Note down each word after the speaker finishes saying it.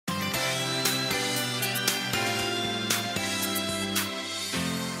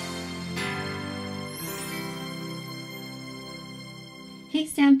Hey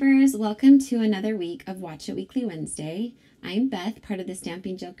Stampers, welcome to another week of Watch It Weekly Wednesday. I'm Beth, part of the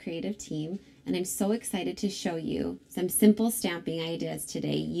Stamping Gel creative team, and I'm so excited to show you some simple stamping ideas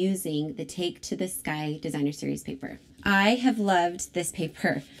today using the Take to the Sky Designer Series paper. I have loved this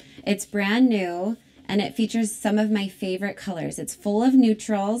paper. It's brand new and it features some of my favorite colors. It's full of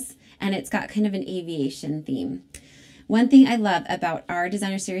neutrals and it's got kind of an aviation theme. One thing I love about our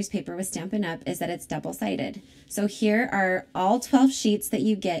Designer Series paper with Stampin' Up! Is that it's double-sided. So here are all 12 sheets that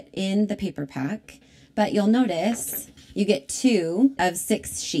you get in the paper pack, but you'll notice you get 2 of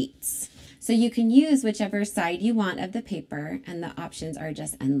 6 sheets. So you can use whichever side you want of the paper, and the options are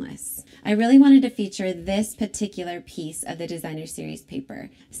just endless. I really wanted to feature this particular piece of the Designer Series paper.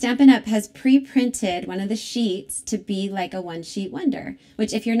 Stampin' Up! Has pre-printed one of the sheets to be like a one-sheet wonder,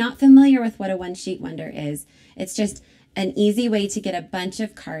 which if you're not familiar with what a one-sheet wonder is, it's just an easy way to get a bunch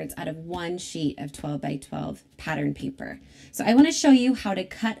of cards out of one sheet of 12 by 12 pattern paper. So I want to show you how to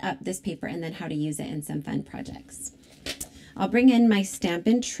cut up this paper and then how to use it in some fun projects. I'll bring in my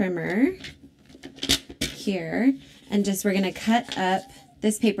Stampin' trimmer here and we're going to cut up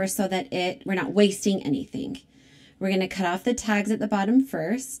this paper so that we're not wasting anything. We're going to cut off the tags at the bottom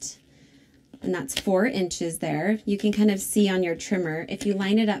first, and that's 4 inches there. You can kind of see on your trimmer, if you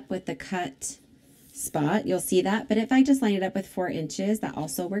line it up with the cut spot, you'll see that, but if I just line it up with 4 inches, that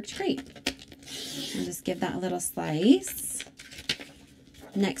also worked great. I'll just give that a little slice.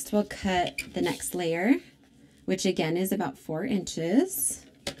 Next we'll cut the next layer, which again is about 4 inches.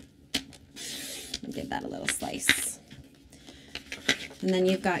 I'll give that a little slice. And then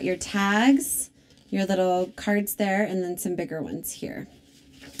you've got your tags, your little cards there, and then some bigger ones here.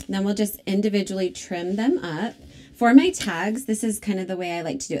 And then we'll just individually trim them up. For my tags, this is kind of the way I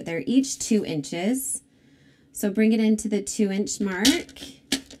like to do it. They're each 2 inches. So bring it into the 2-inch mark,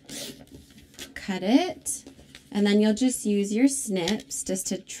 cut it, and then you'll just use your snips just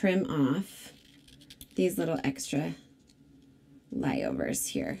to trim off these little extra layovers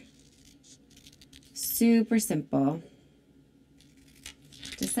here. Super simple,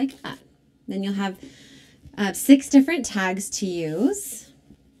 just like that. Then you'll have 6 different tags to use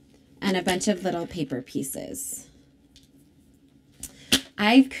and a bunch of little paper pieces.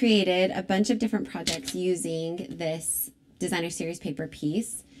 I've created a bunch of different projects using this Designer Series paper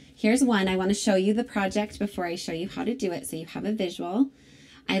piece. Here's one. I want to show you the project before I show you how to do it so you have a visual.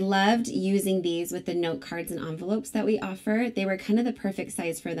 I loved using these with the note cards and envelopes that we offer. They were kind of the perfect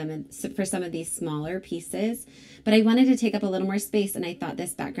size for them and for some of these smaller pieces, but I wanted to take up a little more space, and I thought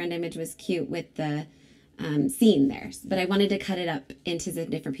this background image was cute with the scene there, but I wanted to cut it up into the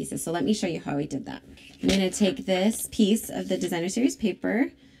different pieces. So let me show you how I did that. I'm going to take this piece of the Designer Series paper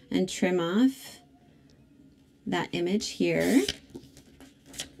and trim off that image here.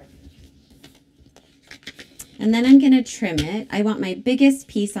 And then I'm going to trim it. I want my biggest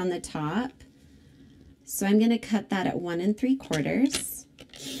piece on the top, so I'm going to cut that at 1 3/4.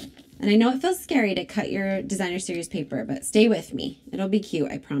 And I know it feels scary to cut your Designer Series paper, but stay with me. It'll be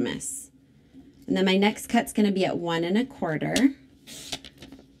cute, I promise. And then my next cut's going to be at 1 1/4,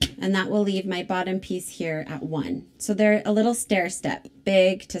 and that will leave my bottom piece here at 1. So they're a little stair step,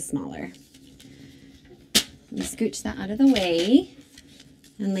 big to smaller. Let me scooch that out of the way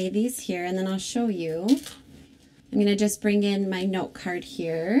and lay these here, and then I'll show you. I'm going to just bring in my note card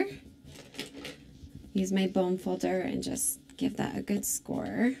here, use my bone folder, and just give that a good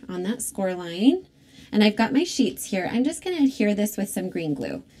score on that score line. And I've got my sheets here. I'm just going to adhere this with some green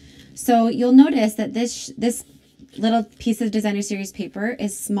glue. So you'll notice that this little piece of Designer Series paper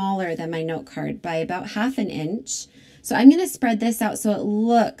is smaller than my note card by about 1/2 inch. So I'm going to spread this out so it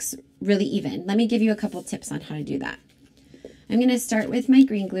looks really even. Let me give you a couple tips on how to do that. I'm going to start with my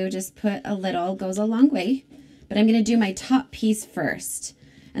green glue. Just put a little, goes a long way, but I'm going to do my top piece first.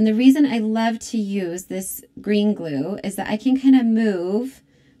 And the reason I love to use this green glue is that I can kind of move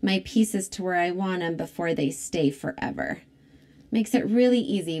my pieces to where I want them before they stay forever. Makes it really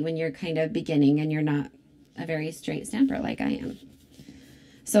easy when you're kind of beginning and you're not a very straight stamper like I am.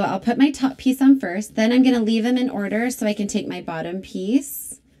 So I'll put my top piece on first, then I'm going to leave them in order so I can take my bottom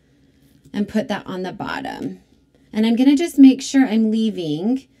piece and put that on the bottom. And I'm going to just make sure I'm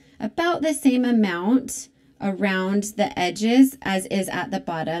leaving about the same amount around the edges as is at the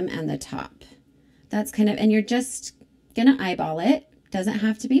bottom and the top. That's kind of, and you're just going to eyeball it. Doesn't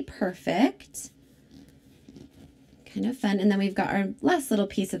have to be perfect. Kind of fun. And then we've got our last little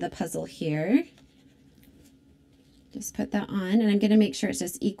piece of the puzzle here. Just put that on, and I'm going to make sure it's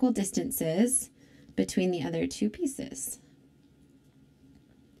just equal distances between the other 2 pieces.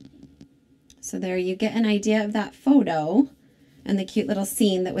 So there you get an idea of that photo and the cute little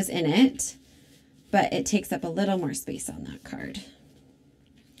scene that was in it, but it takes up a little more space on that card.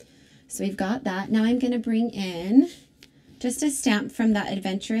 So we've got that. Now I'm going to bring in just a stamp from that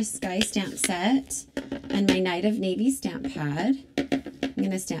Adventurous Sky stamp set and my Night of Navy stamp pad. I'm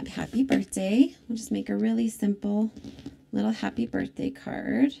going to stamp Happy Birthday. We'll just make a really simple little happy birthday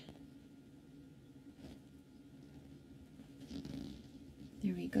card.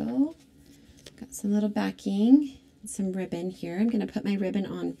 There we go. Got some little backing, some ribbon here. I'm going to put my ribbon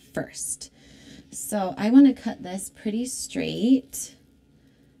on first. So I want to cut this pretty straight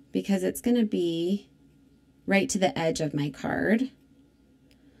because it's going to be right to the edge of my card.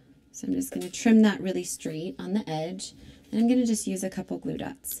 So I'm just going to trim that really straight on the edge, and I'm going to just use a couple glue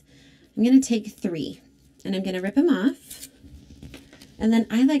dots. I'm going to take 3 and I'm going to rip them off, and then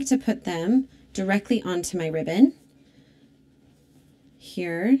I like to put them directly onto my ribbon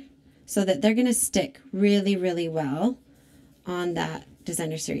here so that they're going to stick really, really well on that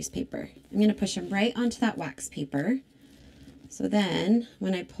Designer Series paper. I'm going to push them right onto that wax paper. So then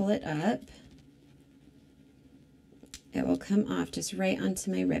when I pull it up, it will come off just right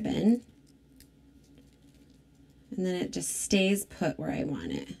onto my ribbon. And then it just stays put where I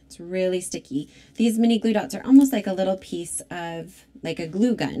want it. It's really sticky. These mini glue dots are almost like a little piece of, like a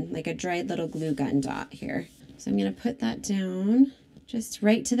glue gun, like a dried little glue gun dot here. So I'm going to put that down just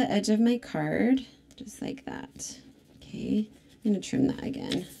right to the edge of my card, just like that. Okay, I'm going to trim that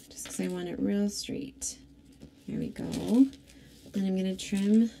again, just because I want it real straight. There we go. And I'm going to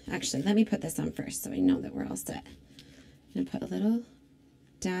trim, actually, let me put this on first so I know that we're all set. I'm going to put a little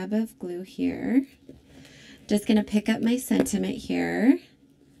dab of glue here. Just going to pick up my sentiment here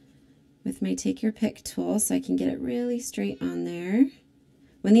with my Take Your Pick tool so I can get it really straight on there.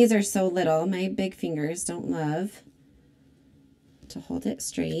 When these are so little, my big fingers don't love to hold it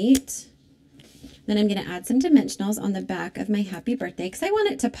straight. Then I'm going to add some dimensionals on the back of my Happy Birthday because I want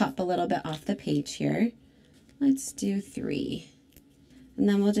it to pop a little bit off the page here. Let's do 3. And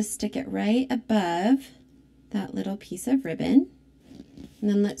then we'll just stick it right above that little piece of ribbon. And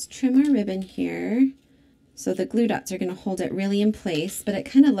then let's trim our ribbon here. So the glue dots are going to hold it really in place, but it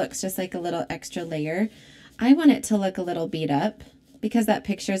kind of looks just like a little extra layer. I want it to look a little beat up because that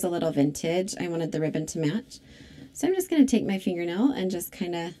picture is a little vintage. I wanted the ribbon to match. So I'm just going to take my fingernail and just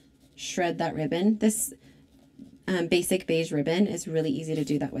kind of shred that ribbon. This basic beige ribbon is really easy to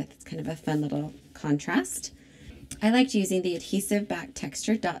do that with. It's kind of a fun little contrast. I liked using the adhesive back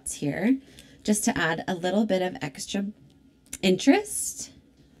texture dots here just to add a little bit of extra interest.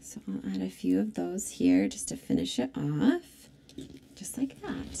 So I'll add a few of those here just to finish it off, just like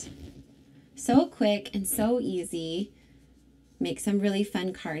that. So quick and so easy. Make some really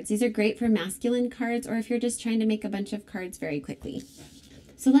fun cards. These are great for masculine cards or if you're just trying to make a bunch of cards very quickly.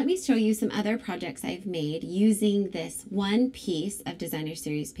 So let me show you some other projects I've made using this one piece of Designer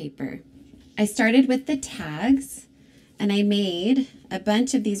Series paper. I started with the tags and I made a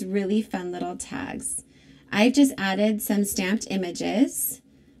bunch of these really fun little tags. I've just added some stamped images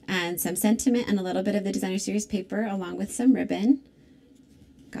and some sentiment and a little bit of the Designer Series paper along with some ribbon.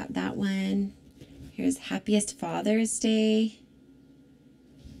 Got that one. Here's Happiest Father's Day.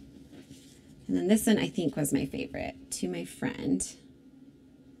 And then this one I think was my favorite, To My Friend.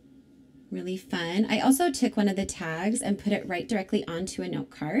 Really fun. I also took one of the tags and put it right directly onto a note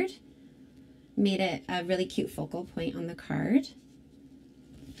card. Made it a really cute focal point on the card.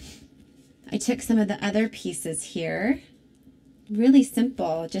 I took some of the other pieces here. Really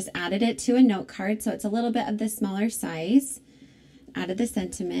simple. Just added it to a note card so it's a little bit of the smaller size. Added the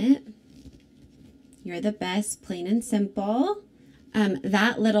sentiment. You're the best, plain and simple.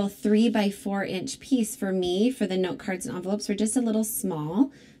 That little 3 by 4 inch piece for me for the note cards and envelopes were just a little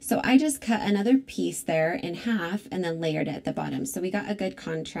small. So I just cut another piece there in half and then layered it at the bottom. So we got a good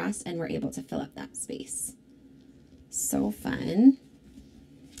contrast and we're able to fill up that space. So fun.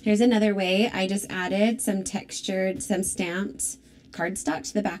 Here's another way. I just added some textured, some stamped cardstock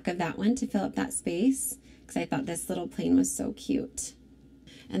to the back of that one to fill up that space because I thought this little plane was so cute.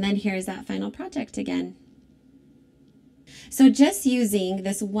 And then here's that final project again. So just using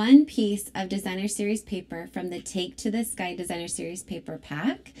this one piece of Designer Series paper from the Take to the Sky Designer Series paper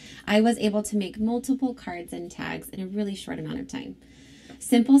pack, I was able to make multiple cards and tags in a really short amount of time.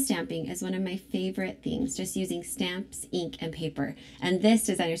 Simple stamping is one of my favorite things, just using stamps, ink, and paper. And this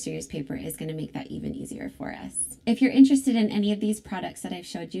Designer Series paper is going to make that even easier for us. If you're interested in any of these products that I've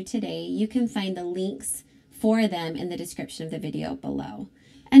showed you today, you can find the links for them in the description of the video below.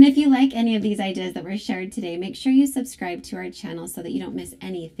 And if you like any of these ideas that were shared today, make sure you subscribe to our channel so that you don't miss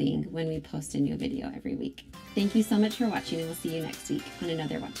anything when we post a new video every week. Thank you so much for watching, and we'll see you next week on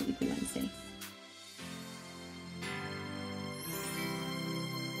another Watch It Weekly Wednesday.